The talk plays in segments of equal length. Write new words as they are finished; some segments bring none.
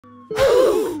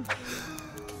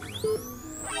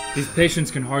These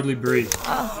patients can hardly breathe.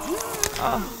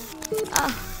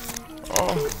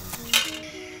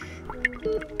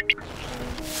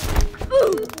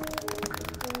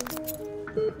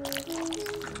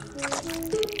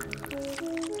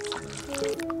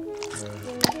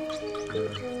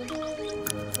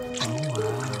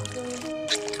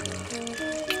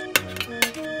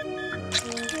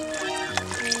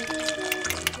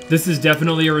 This is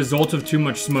definitely a result of too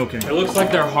much smoking. It looks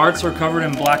like their hearts are covered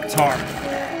in black tar.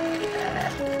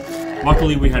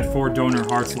 Luckily, we had 4 donor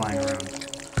hearts lying around.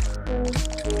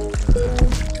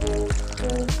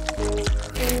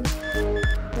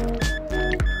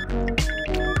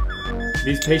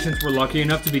 These patients were lucky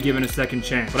enough to be given a second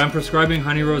chance, but I'm prescribing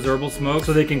Honey Rose Herbal Smoke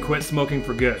so they can quit smoking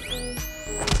for good.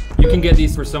 You can get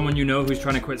these for someone you know who's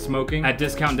trying to quit smoking at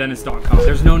discountdentist.com.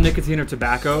 There's no nicotine or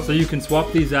tobacco, so you can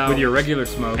swap these out with your regular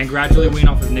smoke and gradually wean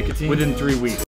off of nicotine within 3 weeks.